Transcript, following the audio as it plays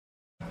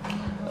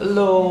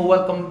Hello,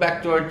 welcome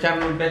back to our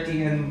channel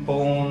Betty and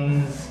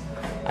Bones.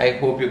 I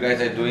hope you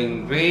guys are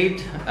doing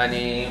great.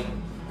 Ani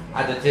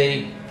आज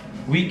चाहिँ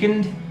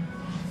weekend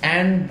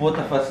and both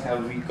of us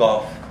have week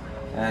off,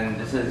 and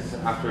this is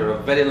after a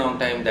very long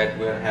time that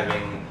we are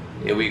having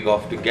a week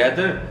off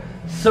together.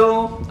 So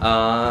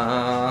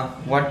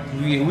what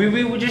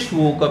we just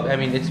woke up. I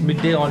mean, it's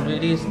midday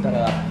already. It's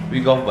the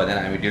week off, but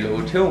then I'm ढिलो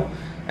उठ्यो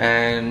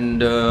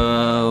and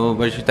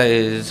Varshita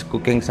is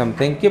cooking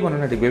something. के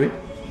बनाउन आँटेको baby?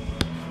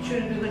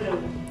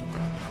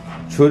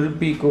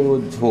 Churpiko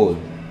jhol.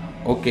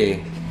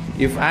 Okay.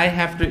 If I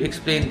have to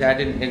explain that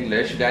in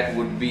English, that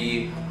would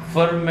be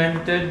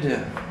fermented.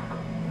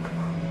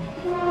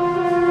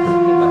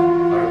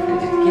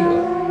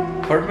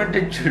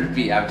 Fermented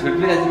churpi. अब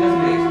churpi चाहिँ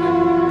कसले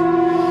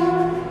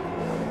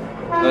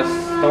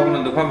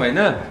explain?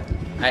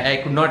 I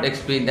could not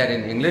explain that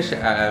in English.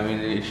 I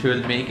mean, she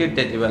will make it.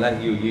 That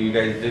you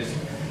guys just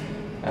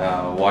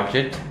watch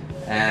it,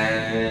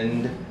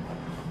 and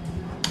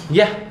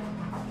yeah.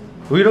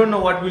 We don't know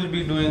what we'll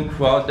be doing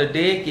throughout the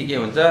day. के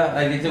हुन्छ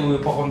अहिले चाहिँ उयो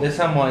पकाउँदैछ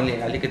म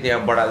अहिले अलिकति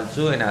यहाँ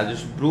बढाल्छु and I'll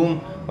just broom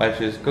while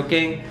she is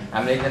cooking.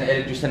 हाम्रो एकजना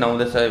इलेक्ट्रिशियन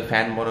आउँदैछ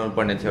फ्यान बनाउनु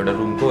पर्ने छ एउटा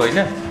रुमको हैन.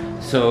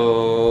 So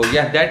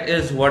yeah, that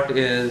is what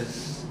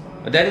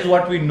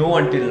we know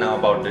until now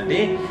about the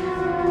day.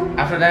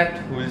 After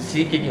that we'll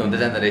see के हुँदै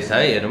जाँदो रहेछ है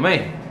हेरौँ है.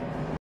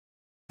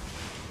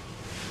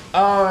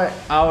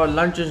 Our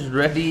lunch is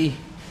ready.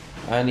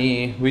 अनि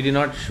we did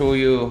not show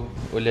you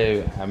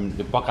उले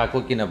हामीले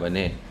पकाएको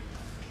किनभने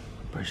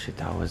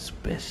Varshita was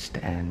pissed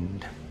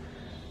and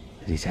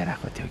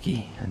रिसाइरहेको थियो कि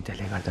अनि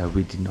त्यसले गर्दा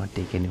we did not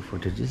take any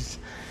footages.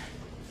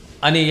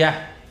 अनि yeah,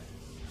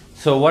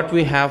 so what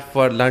we have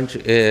for lunch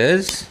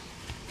is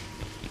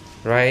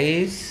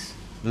rice,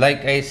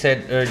 like I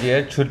said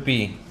earlier,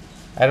 churpi.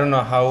 I don't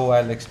know how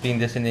I'll explain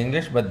this in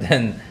English, but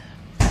then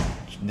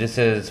this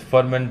is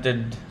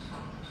fermented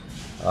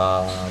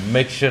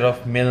mixture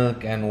of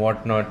milk and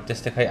whatnot.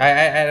 Just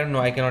I don't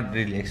know, I cannot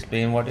really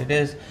explain what it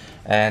is.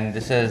 And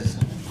this is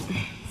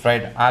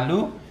fried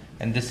aloo,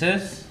 and this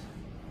is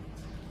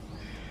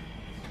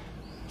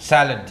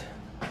salad.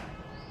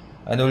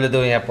 अनि उसले त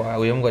यहाँ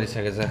उयो पनि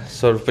गरिसकेछ,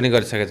 serve पनि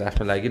गरिसकेछ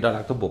आफ्नो लागि.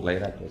 डरलाग्दो भोक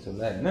लागिरहेको छ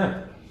उसलाई हैन.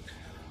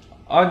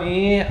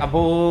 अनि अब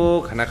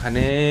खाना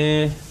खाने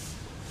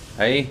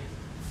है.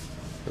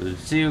 We'll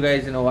see you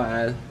guys in a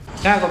while.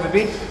 कहाँ गयो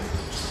बेबी?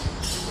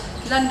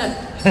 लन्डन.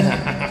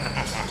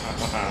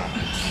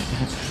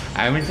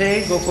 हामी चाहिँ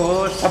गएको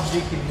सब्जी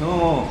किन्नु,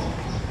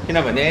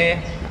 किनभने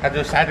आज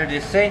स्याटरडे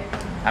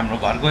चाहिँ हाम्रो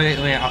घरको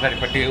उयो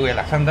अगाडिपट्टि उयो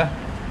लाग्छ नि त,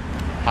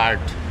 हाट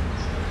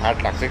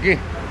लाग्छ कि.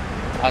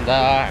 अन्त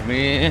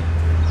हामी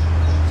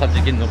सब्जी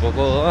किन्नु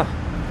गएको हो.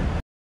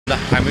 ल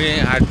हामी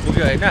हाट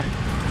पुग्यो हैन.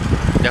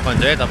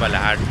 देखाउँछु है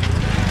तपाईँलाई हाट.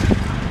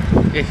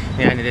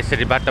 यहाँनिर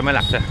यसरी बाटोमै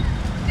लाग्छ.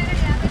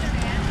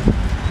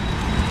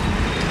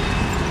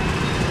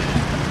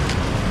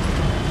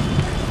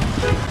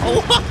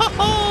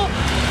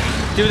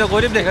 तिमी त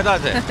गरिब देख्यो त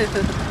अझै.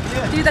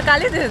 तिमी त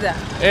काली देख्यो त.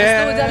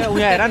 ए उहाँ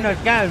हेर न,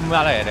 कहाँ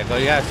मलाई हेरेको,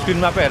 यहाँ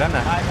स्क्रिनमा पो हेर न.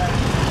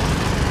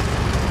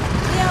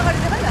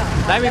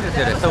 दामी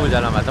थियो रहेछ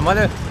उज्यालोमा त.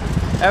 मैले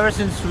ever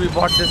since we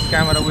bought this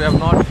camera, we have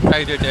not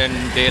tried it in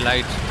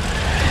daylight.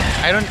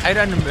 I don't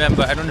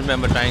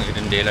remember trying it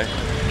in daylight.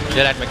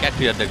 Daylight में क्या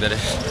क्लियर देख्दो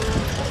रहेछ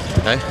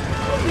है.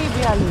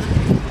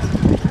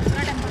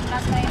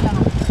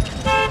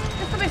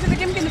 त्यस्तो बेसी त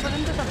केम किन्नु पर्छ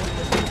नि त सब.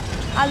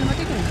 आलु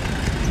मात्रै किन्नु.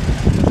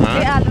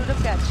 ए आलु र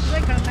प्याज.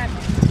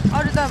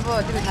 अरु त अब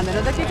तिमी खाँदैन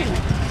त के किन्नु?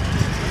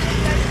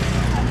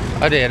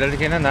 अरे हेरेर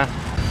किन न.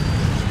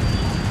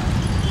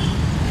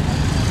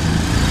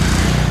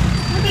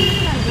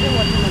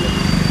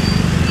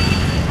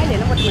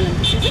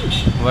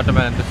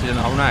 वाटरमेलन त सिजन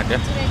आउन आँट्यो.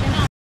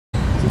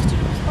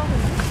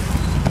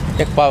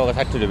 एक पाउको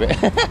 60 रुपियाँ.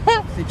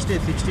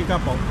 60 का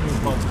पाउ.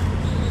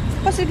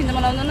 कसरी किन्छ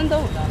मलाई आउँदैन नि त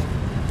हौ.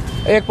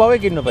 एक पाउै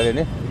किन्नु पर्यो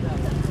नि.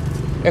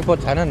 एक पाउ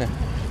छैन नि.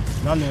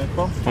 एक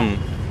पाउ.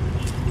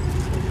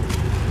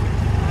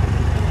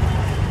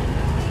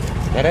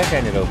 धेरै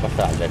त्यहाँनिर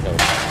कस्तो हाल्दैछ.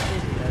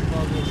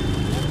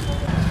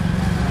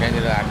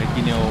 त्यहाँनिर हामीले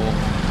किन्यौँ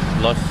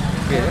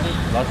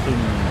लसुन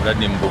र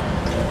निम्बु.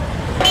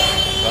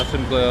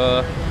 लसुनको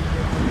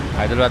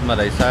हैदराबादमा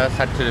रहेछ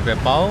 60 रुपियाँ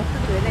पाउ.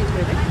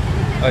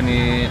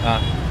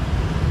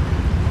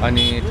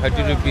 अनि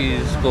 30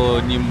 रुपिसको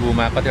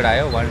निम्बुमा कतिवटा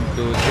आयो? 1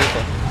 2 3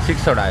 4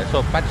 6 वटा आयो. सो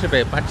 5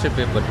 रुपियाँ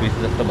पर पिस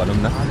जस्तो भनौँ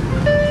न.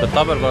 सो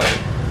तपाईँहरूको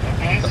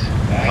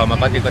ठाउँमा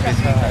कति छ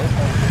है.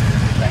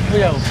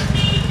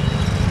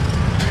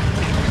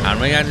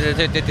 हाम्रो यहाँनिर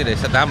चाहिँ त्यति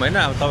रहेछ दाम होइन.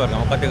 अब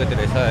तपाईँहरूकोमा कति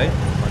रहेछ है.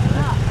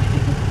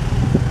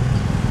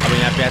 अब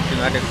यहाँ प्याज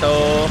किन्नु आँटेको छ.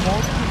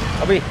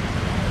 अबे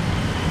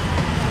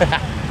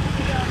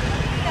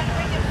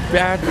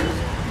प्याज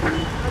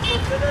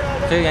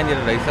चाहिँ यहाँनिर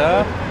रहेछ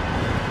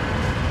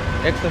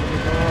 1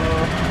 सब्जीको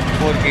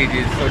 4 kg.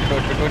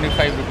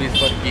 25 रुपिस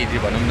पर केजी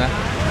भनौँ न.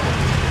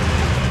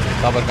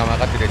 तपाईँहरूकोमा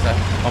कति रहेछ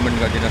कमेन्ट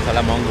गरिदिनुहोस्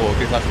होला. महँगो हो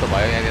कि सस्तो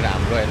भयो यहाँनिर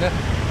हाम्रो होइन.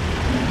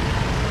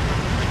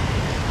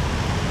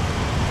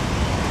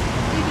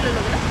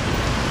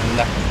 ल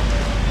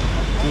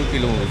 2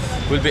 kilos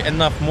will be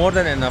enough, more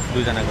than enough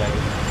दुईजनाको लागि.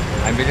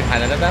 हामी बेसी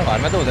खाँदैन त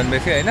घरमा त हुँदैन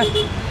बेसी हैन.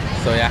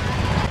 So yeah.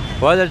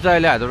 वेदर चाहिँ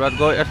अहिले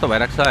हैदराबादको यस्तो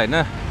भइरहेको छ हैन.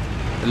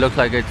 It looks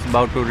like it's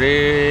about to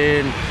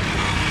rain,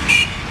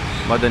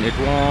 but then it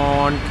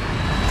won't.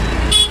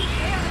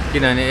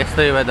 किनभने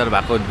यस्तै वेदर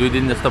भएको 2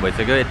 दिन जस्तो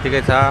भइसक्यो.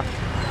 यतिकै छ.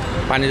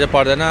 पानी चाहिँ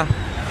पर्दैन.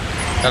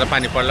 तर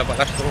पानी पर्ला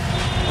जस्तो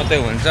मात्रै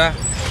हुन्छ.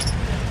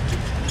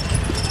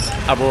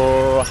 अब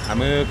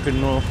हामी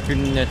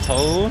किन्ने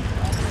छौँ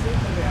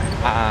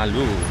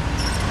आलु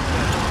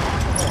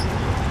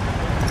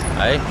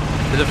है.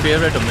 त्यो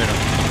फेभरेट हो मेरो.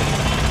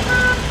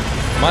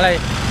 मलाई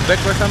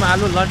ब्रेकफास्टमा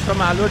आलु,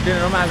 लन्चमा आलु,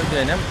 डिनरमा आलु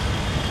चाहिँ हैन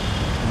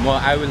म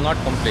आई विल नट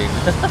कम्प्लेन.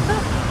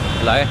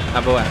 ल है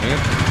अब हामी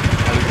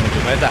आलु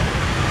किन्छौँ है त.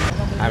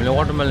 हामीले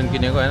वाटरमेलन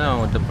किनेको हैन.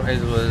 The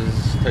price was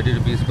 30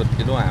 rupees per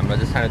kilo. हाम्रो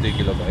चाहिँ 2.5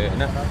 किलो भयो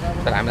हैन.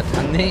 तर हामीलाई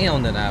छान्नै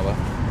आउँदैन. अब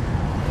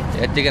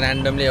यतिकै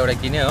ऱ्यान्डमली एउटा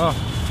किन्यो हो.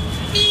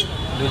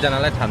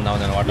 दुईजनालाई छान्दा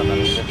आउँदैन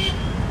वाटरमेलन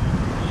चाहिँ.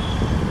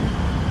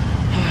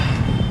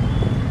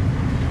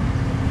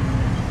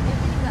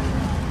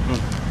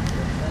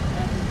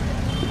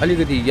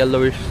 अलिकति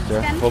येल्लोइश छ.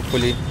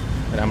 होपफुली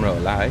राम्रो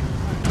होला है.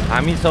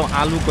 हामी छौँ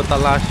आलुको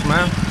तलासमा.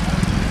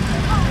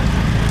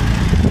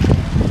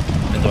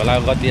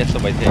 झोलाको गति यस्तो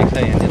भइसकेको छ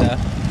यहाँनिर.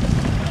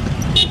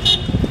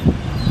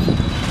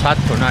 साथ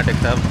छोड्न आँटेको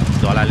छ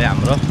झोलाले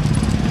हाम्रो.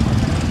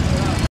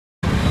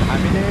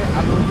 हामीले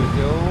आलु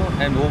भुट्यौँ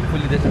and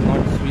hopefully this is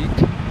not sweet.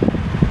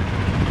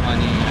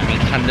 अनि हामी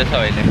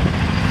खाँदैछौँ अहिले.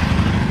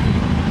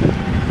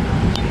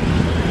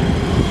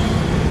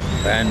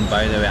 एन्ड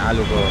बाइ द वे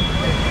आलुको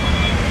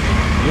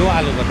यो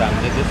आलुको दाम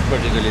चाहिँ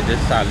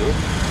दिस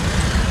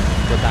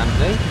आलुको दाम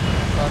चाहिँ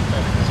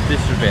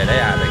 30 रुपियाँ है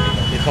आधा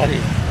किलो. सरी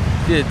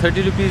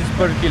 30 रुपिस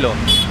पर किलो.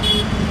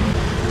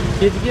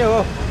 के हो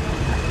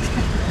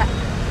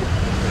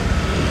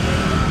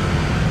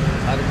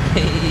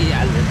अर्कै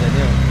हाल्दैछ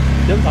नि हौ.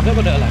 त्यो पनि सबै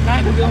पऱ्यो होला.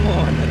 कहाँ पुग्यो म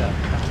भनेर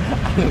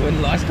आलु पनि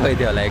लस्ट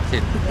भइदियो होला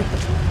एकछिन.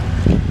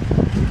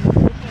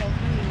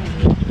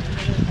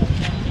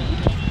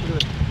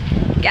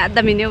 क्या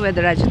दामी नि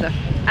वेदर आज त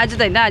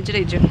होइन आज र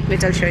हिजो.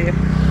 मेटल सो यो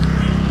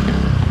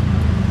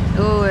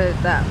ओ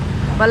यता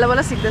बल्ल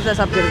बल्ल सिक्दैछ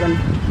सब्जीहरू गर्नु.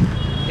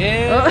 ए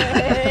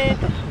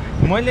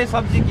मैले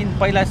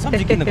पहिला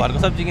सब्जी किन्नु घरको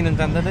सब्जी किन्नु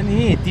जान्दा त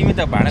नि तिमी त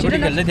भाँडाकुटी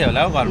खेल्दै थियो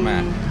होला हौ घरमा.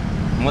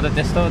 म त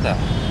त्यस्तो हो त.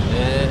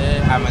 ए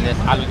आमाले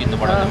आलु किन्नु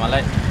पठाउँछ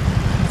मलाई.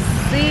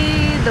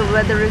 See the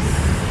weather is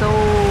so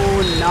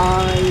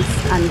nice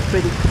and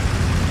pretty.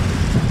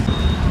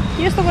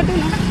 यस्तो गर्दिउ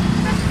न.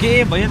 के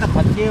भयो त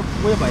खत्के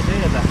उयो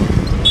भइसक्यो त.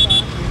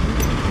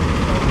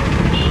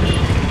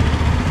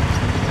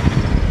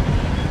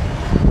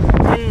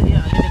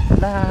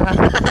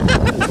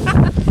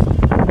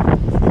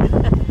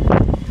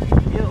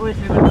 यो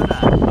उयसले गर्दा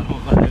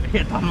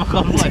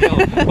थर्मोकम भयो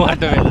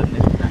वाटरमेलन.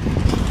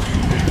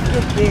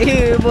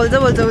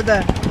 बोल्छ उता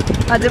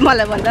अझै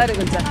मलाई भन्दा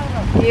अरेको हुन्छ.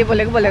 के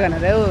बोलेको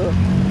भनेर हो.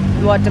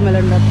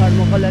 वाटरमेलन र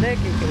थर्मोकल अरे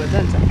के भन्छ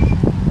हुन्छ.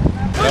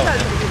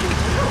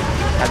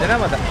 खाँदैन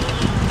म त.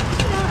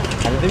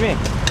 खान्छ तिमी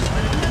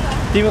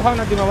खाऊ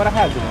न. तिमीबाट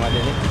खाइहाल्छु नि मैले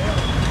नि.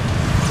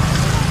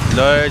 ल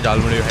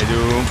झालमुरी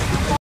खाइदिउँ.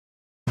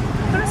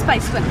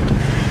 स्पाइस पनि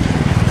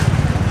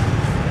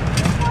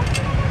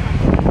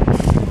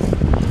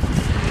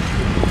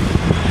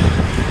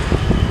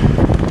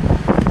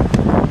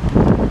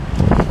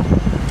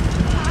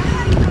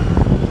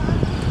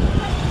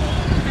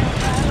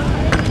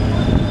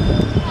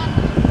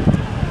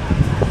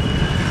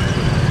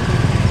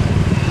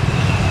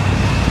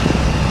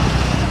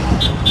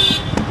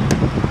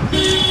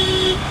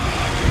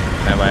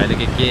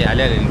के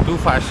हाल्यो too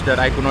fast that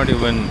I could not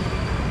even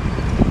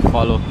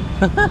follow.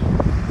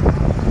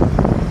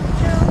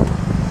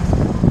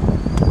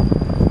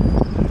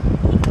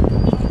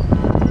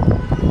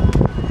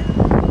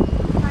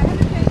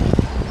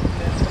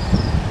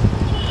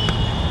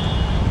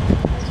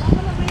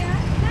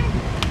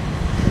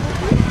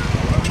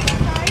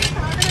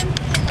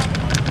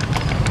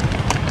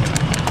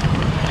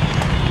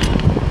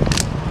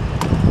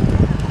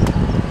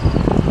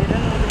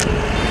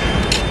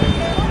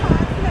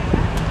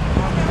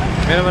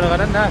 मेरो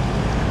गर न.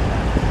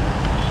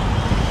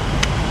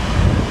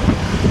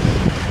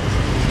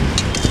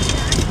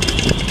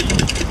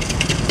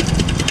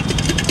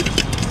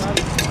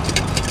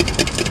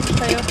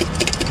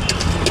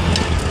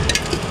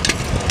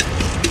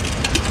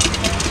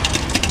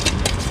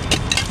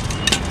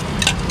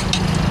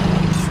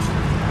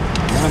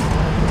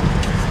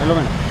 हेलो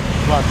मैम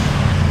बात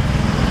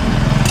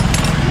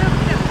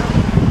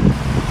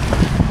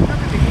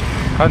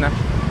खाऊ न.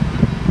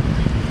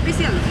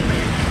 बेसी हाल्नु.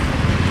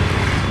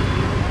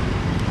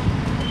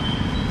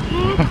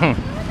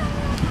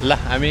 ल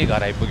हामी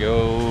घर आइपुग्यो.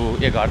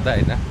 ए घर त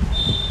होइन.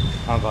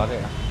 घरै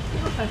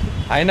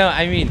होइन.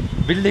 आई मिन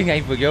बिल्डिङ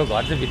आइपुग्यो.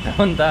 घर चाहिँ भित्र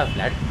हो नि त.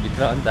 फ्ल्याट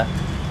भित्र हो नि त.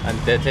 अनि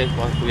त्यो चाहिँ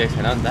पुगेको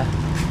छैन नि त.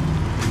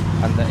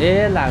 अन्त ए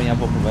ल हामी यहाँ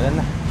बोक्नु पऱ्यो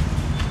नि.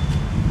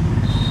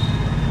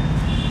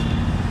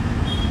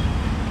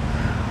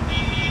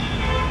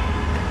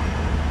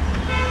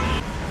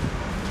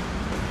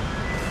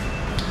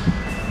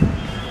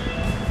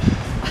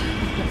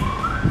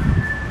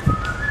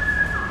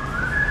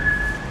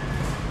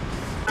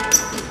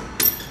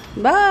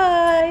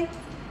 Bye.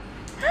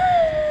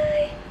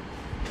 Hi.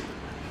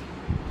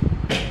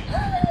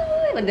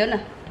 Hi. Vẫn na.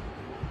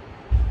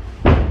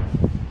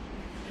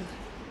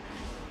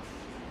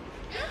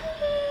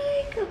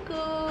 Hi,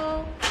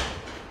 Coco.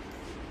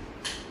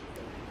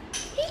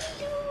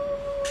 Hello.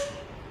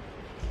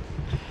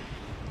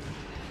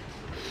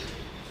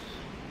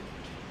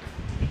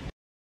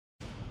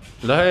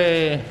 ल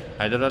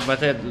हैदराबादमा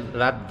चाहिँ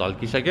रात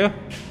ढल्किसक्यो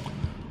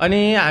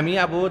अनि हामी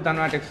अब जान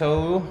आँटेको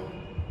छौँ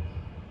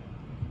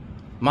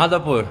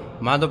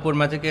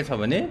माधवपुरमा चाहिँ के छ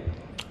भने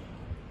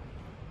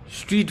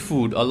street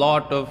food a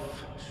lot of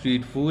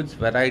street foods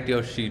variety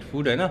of street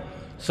food होइन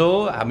सो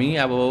हामी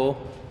अब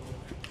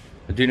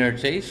डिनर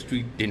चाहिँ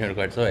स्ट्रिट डिनर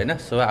गर्छौँ होइन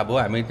सो अब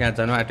हामी त्यहाँ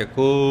जान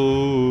आँटेको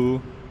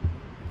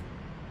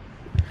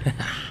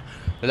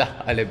ल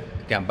अहिले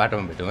त्यहाँ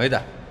बाटोमा भेटौँ है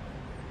त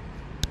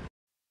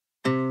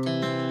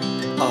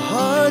Our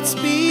hearts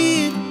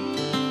beat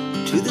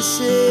to the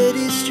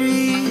city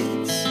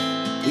streets.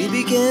 We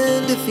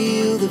began to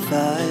feel the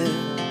fire.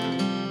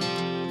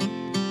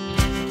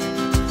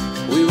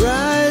 We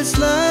rise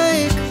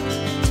like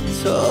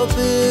tall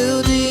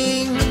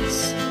buildings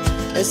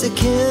as the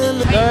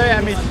candle.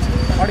 हामी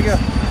अड्क्यो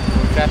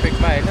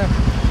ट्राफिकमा होइन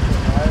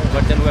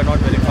but then we are not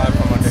very far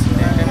from our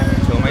destination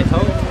छेउमै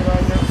छौँ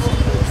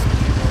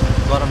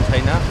गरम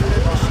छैन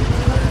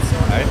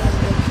है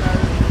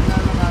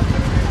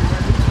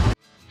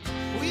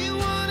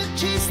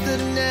Chase the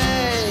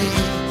night,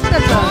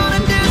 wanna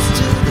dance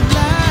to the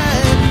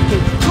light,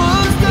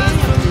 pull stars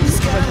from the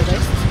sky.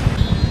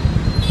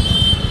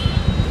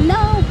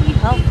 Now we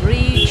have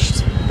reached.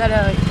 तर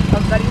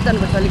अगाडि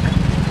जानुपर्छ अलिक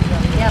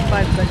यहाँ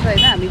पार्क गर्छ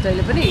होइन हामी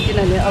जहिले पनि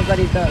किनभने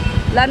अगाडि त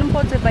लानु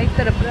पर्छ बाइक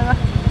तर पुरा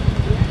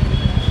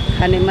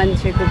खाने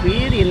मान्छेको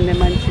भिड हिँड्ने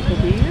मान्छेको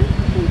भिड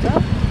हुन्छ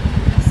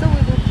सो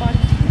वी विल पार्क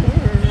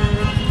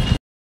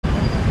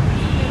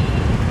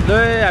ल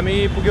हामी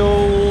पुग्यौँ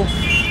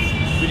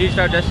reached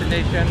our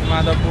destination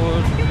माधवपुर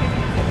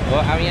हो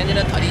हामी यहाँनिर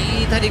थरी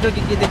थरीको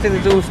के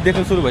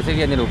देख्नु सुरु भइसक्यो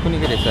यहाँनिर कुनै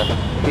के रहेछ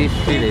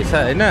पेस्ट्री रहेछ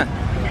होइन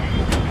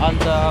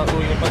अन्त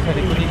उयो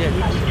पछाडि कुनै के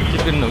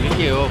चिकन हो कि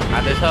के हो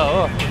खाँदैछ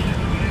हो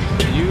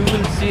you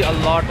will see a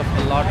lot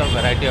of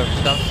variety of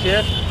stuff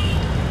here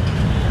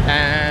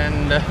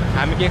and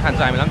हामी के खान्छ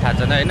हामीलाई पनि थाहा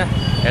छैन होइन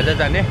हेर्दै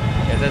जाने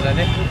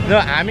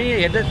र हामी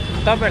हेर्दै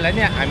तपाईँहरूलाई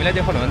नि हामीलाई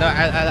देखाउनु भन्दा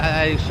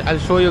आई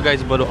सो यु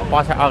गाइज बरु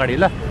पछाडि अगाडि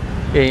ल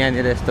ए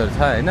यहाँनिर यस्तोहरू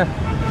छ होइन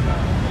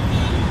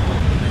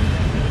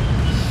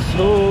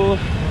सो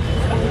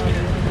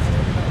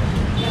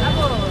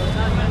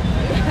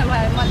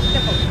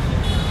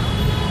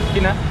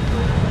किन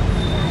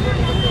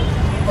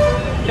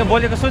त्यो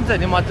बोलेको सुन्छ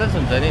नि मजा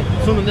सुन्छ नि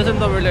सुन्नुहुँदैछ नि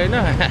तपाईँले होइन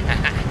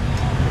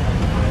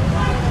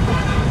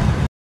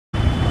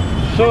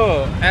so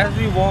as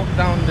we walk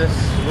down this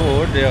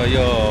road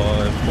यो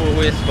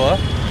वेस्टको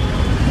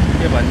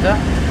के भन्छ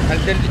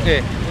अहिले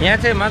यहाँ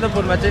चाहिँ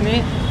माधवपुरमा चाहिँ नि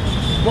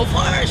म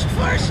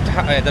फर्स्ट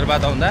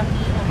हैदराबाद आउँदा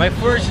my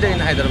first day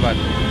in Hyderabad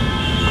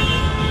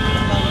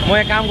म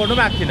यहाँ काम गर्नु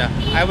पनि आएको थिइनँ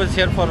I was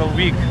here for a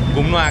week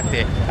घुम्नु आएको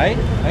थिएँ है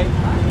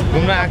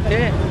घुम्नु आएको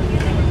थिएँ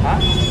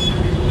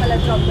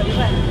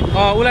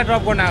उसलाई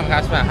ड्रप गर्न आएको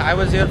खासमा I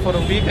was here for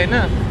a week होइन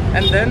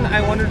and then I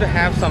wanted to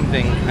have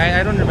something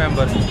I don't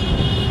remember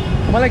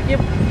मलाई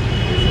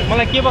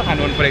के पो खानु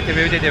मन परेको थियो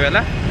बेबी त्यति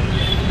बेला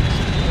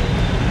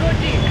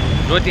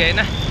रोटी होइन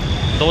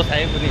डोसा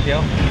कुनै थियो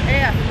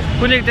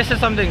कुनै त्यस्तै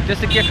समथिङ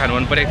त्यस्तै के खानु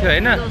मन परेको थियो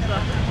होइन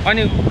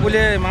अनि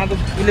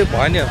उसले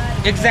भन्यो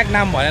एक्ज्याक्ट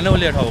नाम भनेन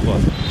उसले ठाउँको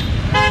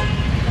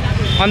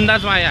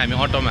अन्दाजमा आयो हामी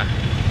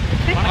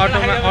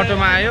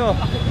अटोमा आयो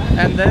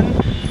एन्ड देन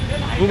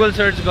गुगल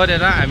सर्च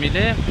गरेर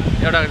हामीले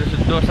एउटा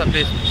डोसा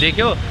प्लेस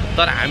देख्यो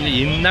तर हामीले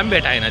हिँड्दा पनि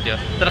भेटाएन त्यो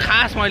तर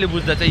खास मैले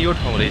बुझ्दा चाहिँ यो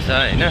ठाउँ रहेछ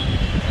होइन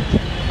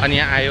अनि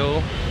यहाँ आयो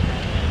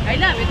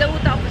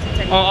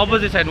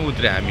अपोजिट साइडमा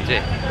उत्र्यो हामी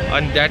चाहिँ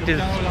अनि that is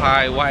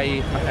why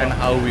and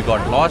how we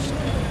got lost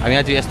हामी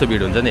यहाँ चाहिँ यस्तो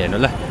भिड हुन्छ नि हेर्नु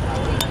ल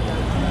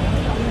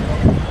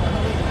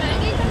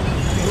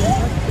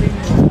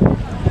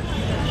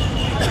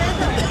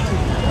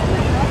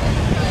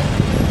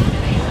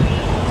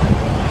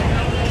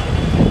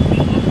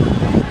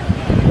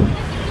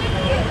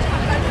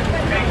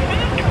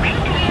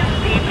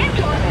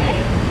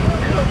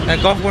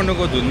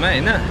काठमाडौँको धुनमा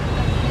होइन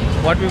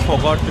what we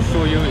फरगट to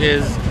so you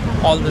is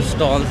all the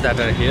stalls that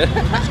are here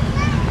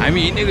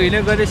हामी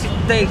हिँडेको गरेर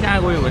सिधै कहाँ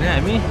गयो भने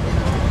हामी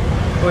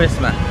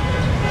उयसमा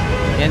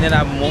यहाँनिर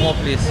अब मोमो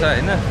प्लेस छ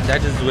होइन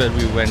that is where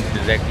we went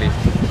directly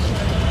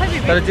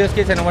तर जस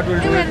के छैन what will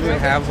do is will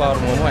have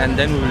our momo and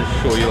then we will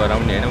so you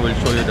around होइन will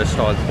so you the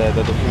stalls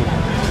the food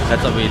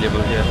that's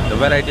available here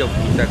the variety of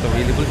food that's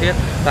available here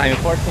त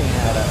हामी first thing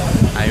आएर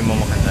हामी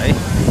मोमो खान्छ है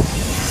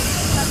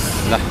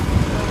ल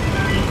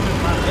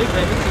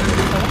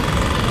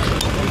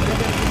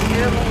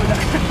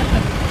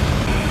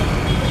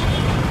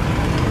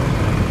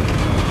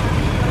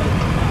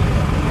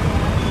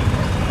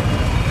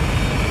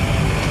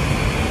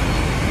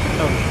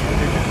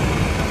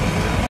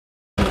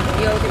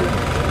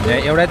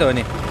एउटै त हो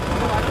नि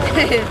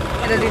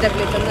एउटा दुईटा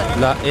प्लेट छ नि त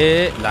ल ए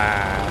ला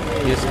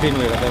यो स्क्रिन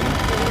उयो गर्दा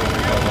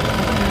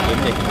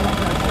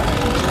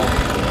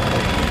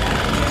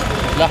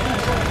ल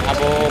अब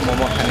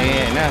मोमो खाने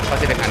होइन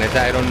कसरी खाने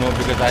चाहिँ I don't know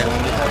because I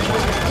only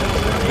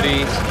free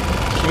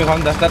तिमी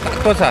खाउँ त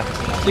तातो छ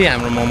त्यही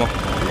हाम्रो मोमो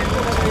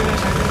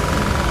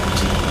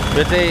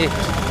यो चाहिँ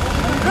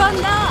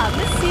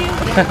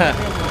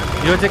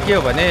यो चाहिँ के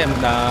हो भने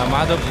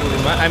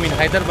माधवपुरमा आई मिन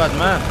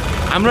हैदराबादमा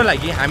हाम्रो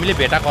लागि हामीले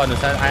भेटाएको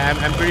अनुसार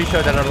I'm pretty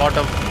sure there are lot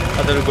of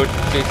other good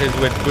places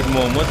with good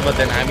momos but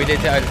then हामीले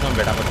चाहिँ अहिलेसम्म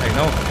भेटाएको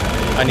छैनौँ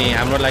अनि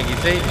हाम्रो लागि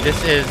चाहिँ दिस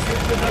इज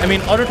आई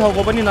मिन अरू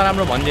ठाउँको पनि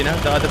नराम्रो भन्दिनँ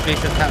the other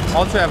places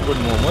also have good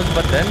momos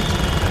but then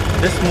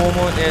this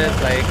momo is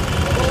like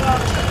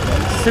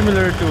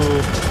similar to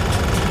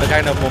the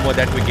kind of momo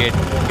that we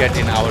get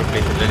in our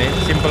places भने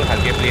सिम्पल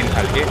खालके प्लेन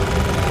खालके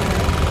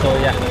सो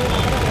या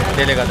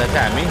त्यसले गर्दा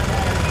चाहिँ हामी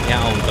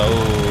यहाँ आउँछौँ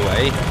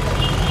है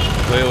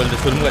गयो भने त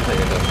सुरु पनि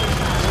गरिसकेको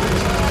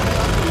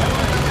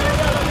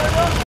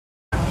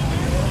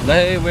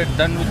Hey, we're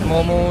done with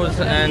momos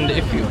and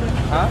if you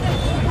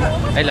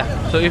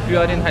so if you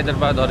are in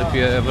Hyderabad or if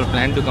you ever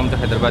plan to come to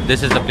Hyderabad,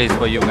 this is the place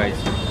for you guys.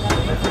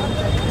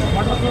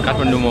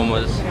 Kathmandu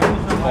momos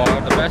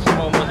for the best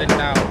momos in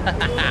town.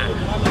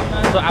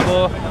 So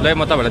abo lai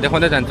ma tapaihरुलाई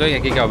देखाउँदै जान्छु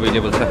यहाँ के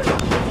available छ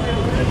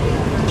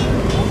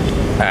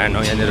and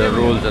यहाँनिर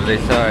roles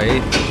रहेछ है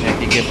यहाँ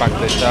के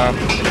पाक्दैछ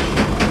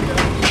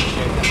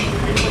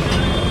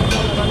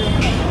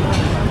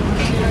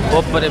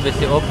ओपरे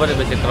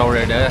बेसी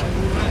क्राउडेड है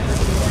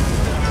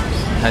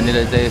यहाँनिर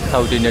चाहिँ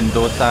साउथ इन्डियन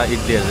डोसा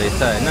इडलीहरू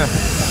रहेछ होइन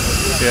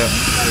त्यो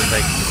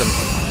लाइक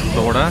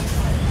सोडा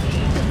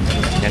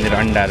यहाँनिर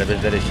अन्डाहरू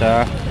बेच्दो रहेछ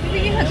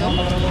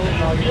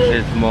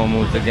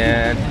मोमोज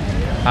अगेन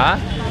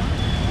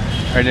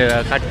यहाँनिर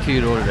काठी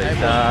रोल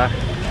रहेछ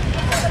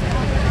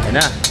होइन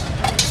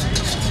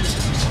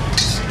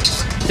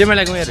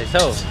तिमीलाई उयो रहेछ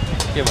हौ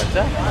के भन्छ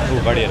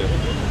घडीहरू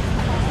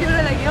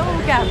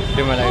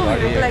तिमीलाई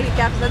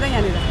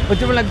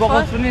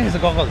गगल्स पनि रहेछ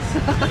गगल्स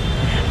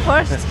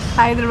फर्स्ट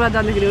हैदराबाद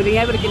जाँदाखेरि उसले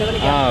यहाँबाट किनेको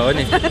हो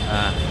नि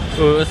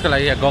उसको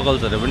लागि यहाँ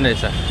गगल्सहरू पनि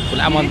रहेछ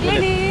उसले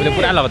उसले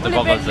पुरा लगाउँछ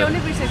गगल्सहरू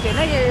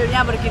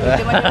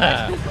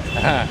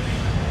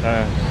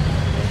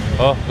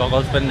हो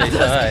गगल्स पनि रहेछ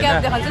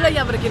देखाउँछु ल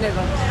यहाँबाट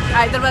किनेको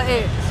हैदराबाद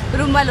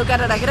रुममा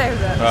लुकाएर राखिरहेको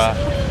छ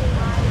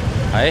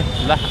है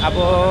ल अब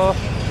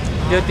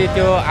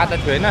त्यो आधा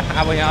थियो होइन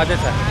अब यहाँ अझै छ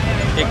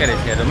के रहेछ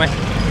हेरौँ है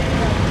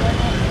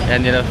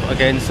यहाँनिर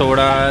अगेन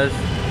सोडास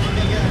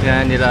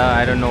यहाँनिर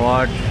आई डोन्ट नो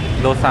वाट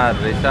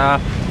डोसाहरू रहेछ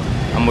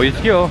अब यो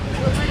के हो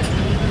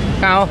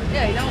कहाँ हो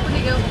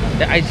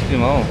ए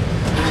आइसक्रिम हो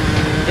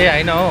ए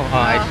होइन हौ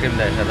आइसक्रिम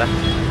रहेछ त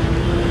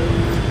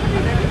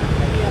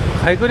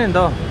खैको नि त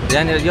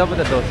यहाँनिर यो पो त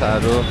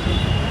डोसाहरू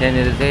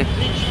यहाँनिर चाहिँ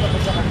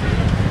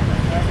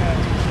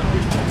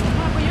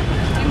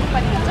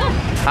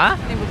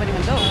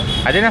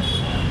खाँदैन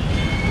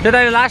त्यो त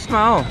अहिले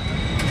लास्टमा हो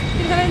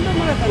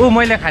ऊ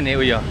मैले खाने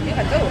उयो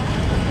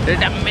त्यो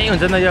ड्याम्मै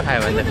हुन्छ नि यो खायो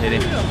भने त फेरि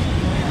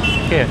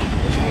के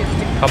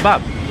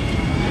कबाब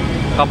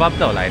त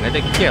होला होइन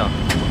त्यो के हो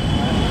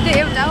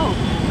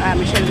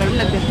हामी सेयर गरौँ न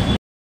त्यो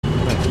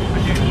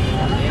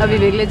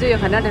विवेकले चाहिँ यो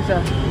खाना रहेछ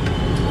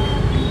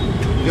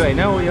यो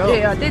होइन उयो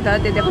त्यही त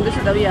त्यो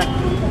देखाउँदैछु त उयो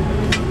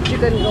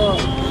चिकनको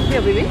के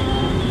हो विवेक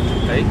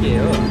है के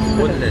हो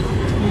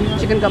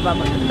चिकन कबाब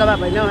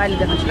होइन अहिले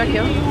देखाउँछु ल के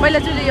हो पहिला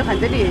चाहिँ यो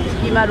खान्थ्यो नि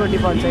किमा रोटी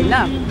पर्छ होइन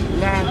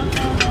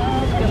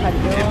त्यो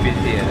खान्थ्यो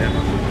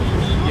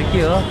यो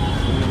के हो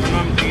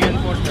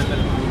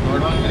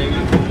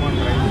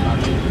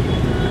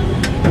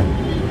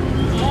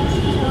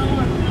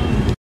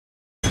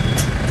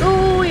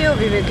यो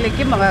विवेकले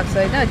के मगाएको छ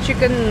होइन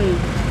चिकन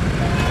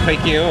खै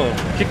के हो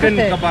चिकन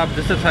कबाब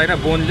जस्तो छ होइन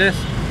बोनलेस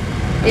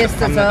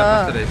यस्तो छ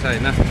रहेछ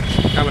होइन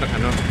कहाँबाट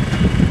खानु ऊ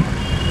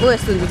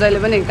यस्तो हुन्छ जहिले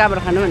पनि कहाँबाट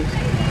खानु भने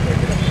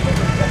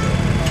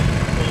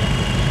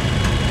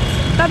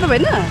तातो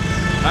भएन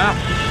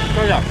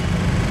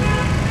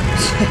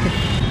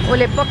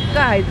उसले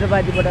पक्का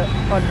हैदराबादीबाट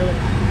अर्डर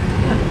गर्यो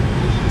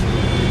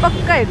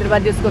पक्का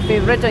हैदराबादी उसको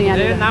फेभरेट हो यहाँ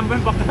नाम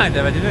पनि पक्का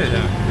हैदराबादी नै रहेछ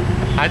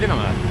थाहा थिएन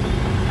मलाई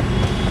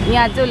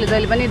यहाँ चाहिँ उसले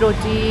जहिले पनि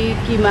रोटी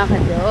किमा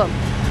खान्थ्यो हो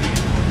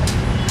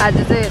आज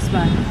चाहिँ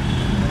यसमा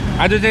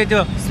आज चाहिँ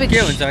त्यो के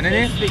हुन्छ भने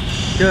नि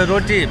त्यो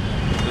रोटी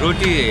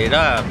र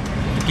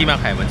किमा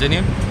खायो भने चाहिँ नि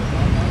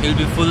will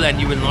be full and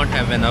you will not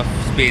have enough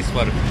space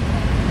for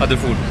other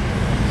food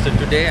so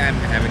today I am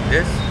having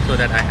this so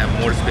that I have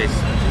more space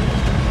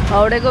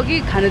हाउडेको कि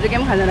खानु चाहिँ के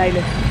पनि खाँदैन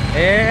अहिले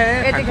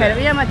यतिखेर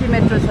यहाँ माथि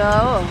मेट्रो छ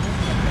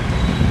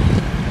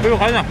हो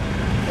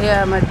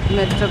यहाँ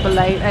मेट्रोको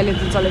लागि अहिले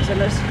चाहिँ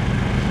चलेको छ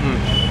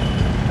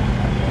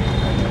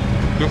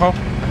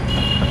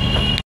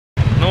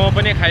मोमो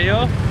पनि खाइयो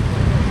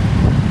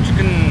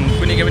चिकन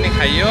कुनिके पनि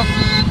खाइयो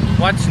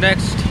वाट्स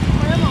नेक्स्ट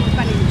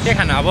के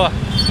खानु अब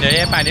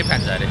ए पानी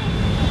खान्छ अरे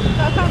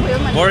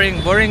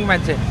बोरिङ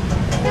मान्छे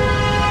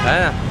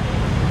होइन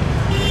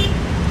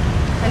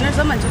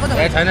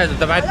ए छैन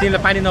तपाईँ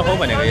तिमीलाई पानी नखाऊ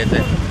भनेको यो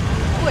चाहिँ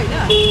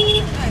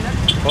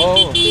हो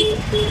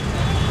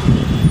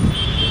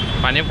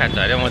पानी पनि खान्छ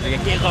अरे म चाहिँ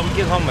के खाऊँ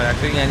भनेर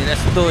चाहिँ यहाँनिर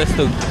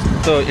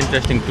यस्तो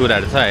इन्ट्रेस्टिङ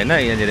टुरहरू छ होइन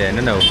यहाँनिर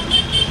हेर्नु न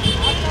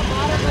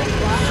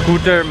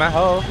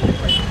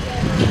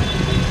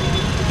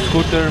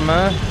स्कुटरमा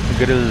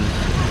ग्रिल्स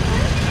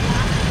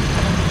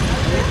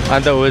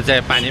अन्त ऊ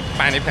चाहिँ पानी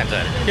फ्याँक्छ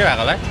अरे के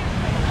भएको होला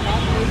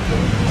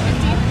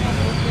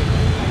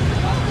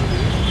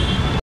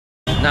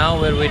Now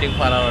we're waiting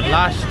for our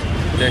last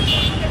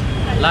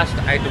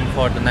item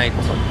for the night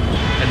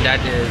and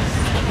that is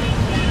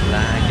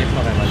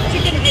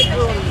chicken egg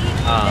roll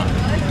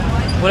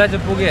उसलाई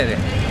चाहिँ पुग्यो अरे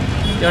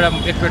एउटा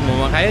एक प्लेट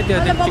मोमो खायो त्यो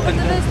चिकन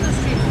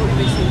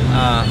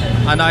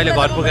अनि अहिले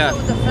घर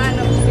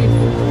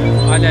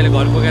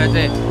पुगेर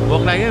चाहिँ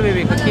भोक लाग्यो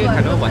बेबी के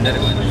खानु भनेर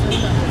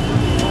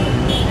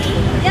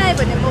यहाँ आयो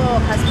भने म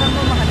खासमा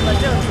मोमो खानु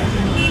पर्छ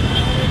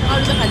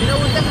अरू त खाँदिनँ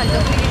उल्टा खान्छ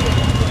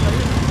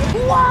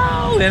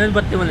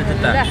बत्ती मैले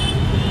त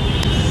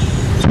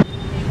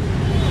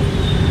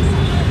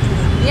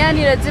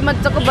यहाँनिर चाहिँ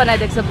मजाको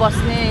बनाइदिएको छ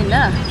बस्ने होइन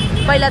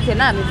पहिला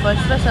थिएन हामी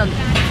फर्स्ट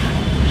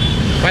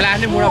पहिला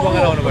आफ्नै मुढा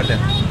बोकेर आउनु पर्थ्यो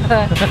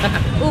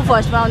ऊ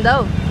फर्स्टमा आउँदा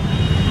हौ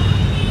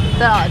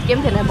त के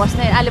पनि थिएन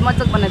बस्ने अहिले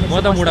मजाको बनाइदिएको म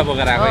त मुढा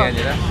बोकेर आएको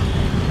यहाँनिर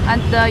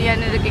अन्त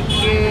यहाँनिर के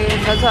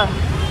छ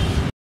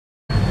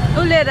ऊ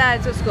लिएर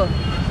आएछ उसको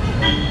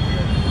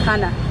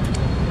खाना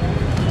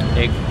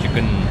एग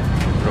चिकन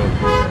रोल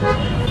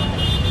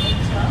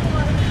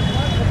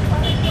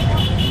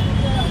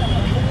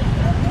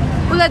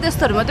उसलाई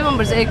त्यस्तोहरू मात्रै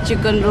मनपर्छ एग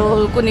चिकन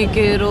रोल कुनै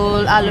के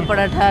रोल आलु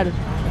पराठाहरू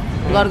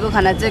घरको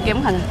खाना चाहिँ के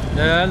पनि खाना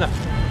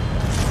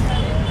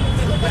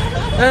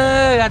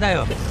याद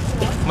आयो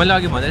मैले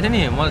अघि भन्दै थिएँ नि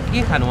मलाई के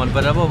खानु मन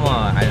परेर पो म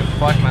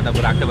फर्स्टमा त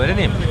राख्नु पऱ्यो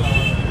नि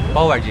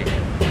पाउभाजी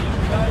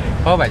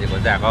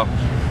खोज्दै आएको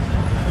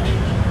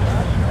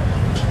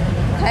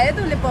खायो त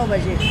उसले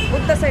पाउभाजी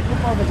उता साइडको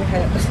पाउभाजी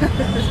खायो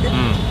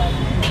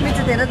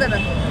मिठो थिएन तर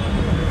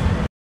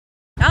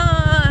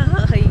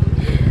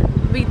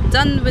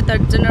done with our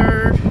dinner.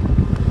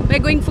 We're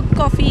going for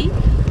coffee.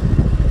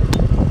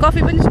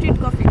 Coffee पनि street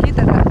coffee के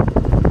तर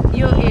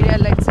यो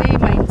एरियालाई चाहिँ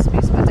माइन्ड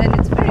स्पेसमा चाहिँ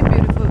it's very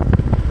beautiful.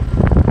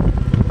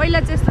 पहिला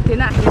चाहिँ यस्तो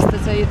थिएन यस्तो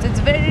छ यो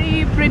चाहिँ very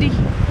pretty.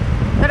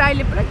 तर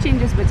अहिले पुरा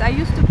चेन्जेस भएछ. I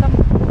used to come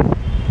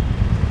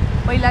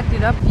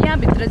पहिलातिर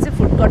यहाँभित्र चाहिँ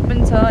फुड कोर्ट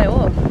पनि छ हो.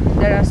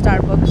 There are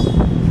Starbucks. You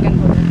can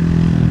go there.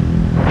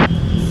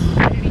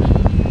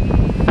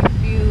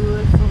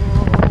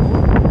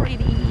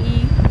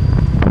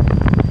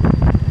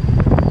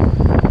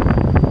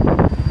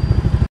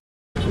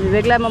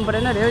 बेग्ला मन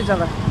परेन अरे यो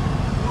जग्गा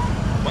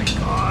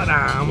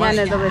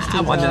यहाँनिर त बेस्ट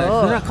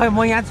खै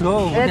म यहाँ छु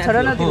ए छोड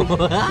न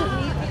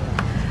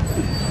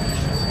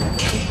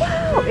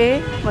ए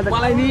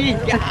मलाई नि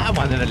क्या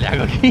भनेर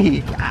ल्याएको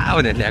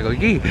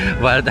कि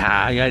भएर त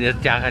यहाँ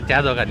चिया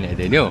दोकान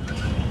ल्याइदियो नि हौ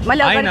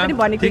मैले अगाडि पनि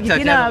भनेको कि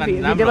किन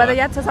भिडियोबाट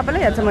याद छ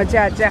सबैलाई याद छ म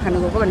चिया खानु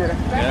गएको भनेर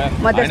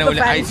म त्यस्तो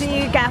फ्यान्सी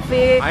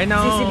क्याफे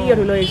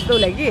सिसिडीहरू लगेको छु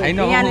उसलाई कि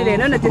यहाँनिर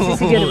हेर्नु न त्यो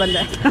सिसिडीहरू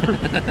भन्दा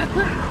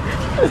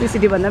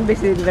सिसिडी भन्दा पनि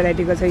बेसी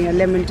भेराइटीको छ यहाँ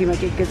लेमन टीमा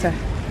के छ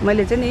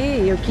मैले चाहिँ नि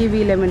यो किवी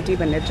लेमन टी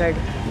भन्ने ट्राई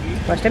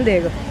फर्स्ट टाइम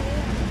देखेको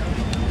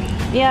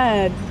यहाँ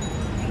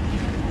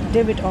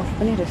डेबिट अफ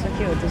पनि रहेछ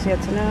के हो त्यो याद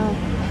छैन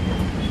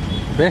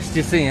बेस्ट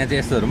चिज चाहिँ यहाँ चाहिँ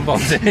यस्तोहरू पनि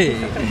पाउँछ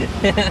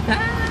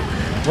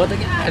म त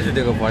क्या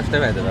सुतेको फर्स्ट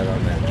टाइम हैदराबाद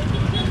आउँदा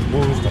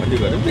मोमोज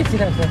ठन्डीहरू पनि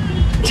बेचिरहेको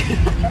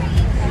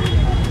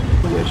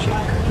छ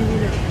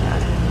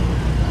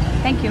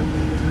थ्याङ्क यू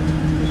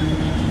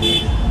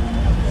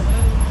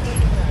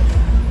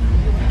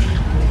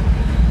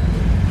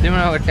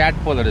तिम्रो अब ट्याट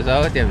पोलहरू छ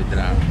हो त्यहाँभित्र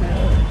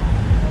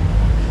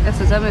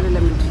यस्तो छ मेरो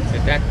लेमन टी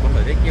ट्याट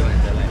पोलहरू के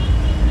भन्छ होला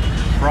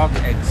फ्रग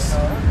एग्स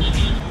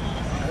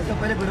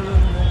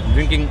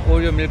ड्रिङ्किङ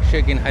ओरियो milk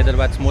shake in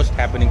हैदराबाद्स most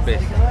happening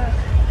place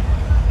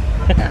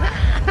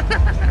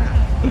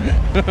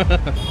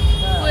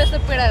यस्तो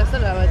पेडा जस्तो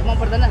मन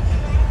पर्दैन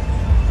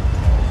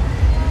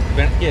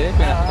के अरे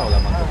पेडा जस्तो होला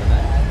मन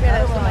पर्दैन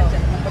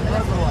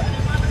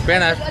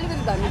पेडा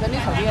अलिकति धनी धनी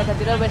छ कि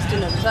यतातिर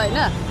वेस्टर्नहरू छ होइन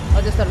हो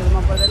त्यस्तोहरू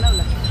मन पर्दैन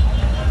उसलाई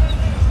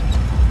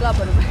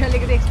क्लबहरू पनि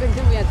अलिकति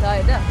एक्सपेन्सिभ यहाँ छ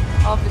होइन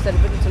अफिसहरू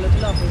पनि ठुलो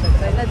अफिसहरू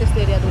छ होइन त्यस्तो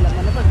एरिया उसलाई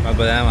मन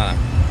पर्दैन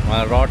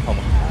मलाई र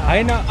ठाउँमा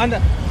होइन अन्त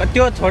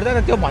त्यो छोड्दैन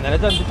त्यो भनेर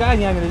चाहिँ कहाँ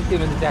यहाँनिर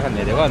तिमीले चिया खानु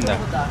हेरेको अन्त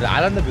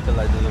हाल नि त भित्र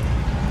लगाइदिनु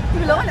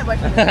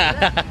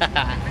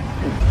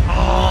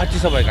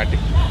चिसो भयो काटी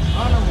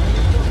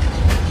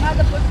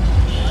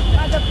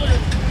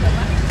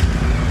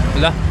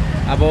ल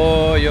अब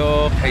यो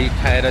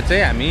खाएर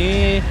चाहिँ हामी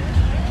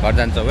घर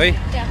जान्छौँ है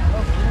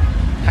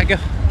थाक्यो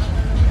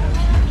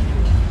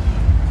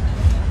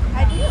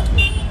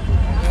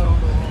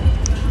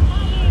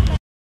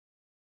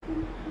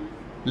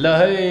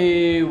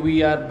Hey,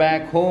 we are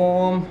back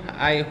home.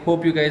 I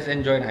hope you guys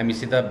enjoyed. हामी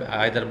सिधा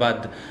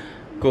हैदराबाद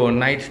को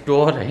night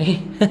tour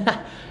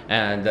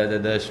and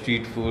the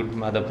street food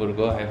Madhapur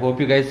ko. I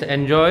hope you guys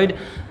enjoyed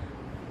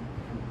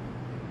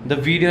the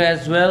video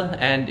as well.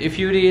 And if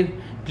you did,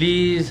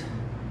 please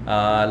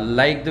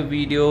like the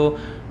video,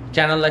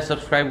 channel like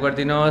subscribe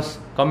gardinos,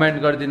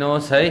 comment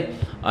gardinos है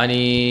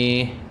अनि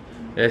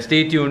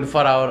stay tuned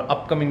for our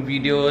upcoming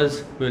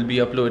videos. We'll be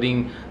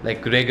uploading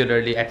like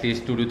regularly, at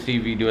least 2 to 3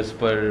 videos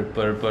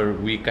per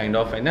week kind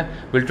of, and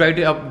we'll try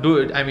to do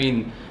it. I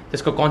mean,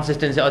 त्यसको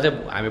consistency अझै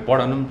हामी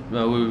बढाउनु,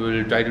 we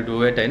will try to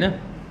do it, हैन.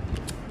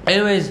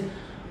 Anyways,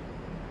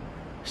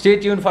 stay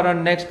tuned for our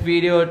next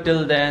video.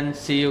 Till then,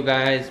 see you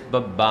guys. Bye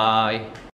bye.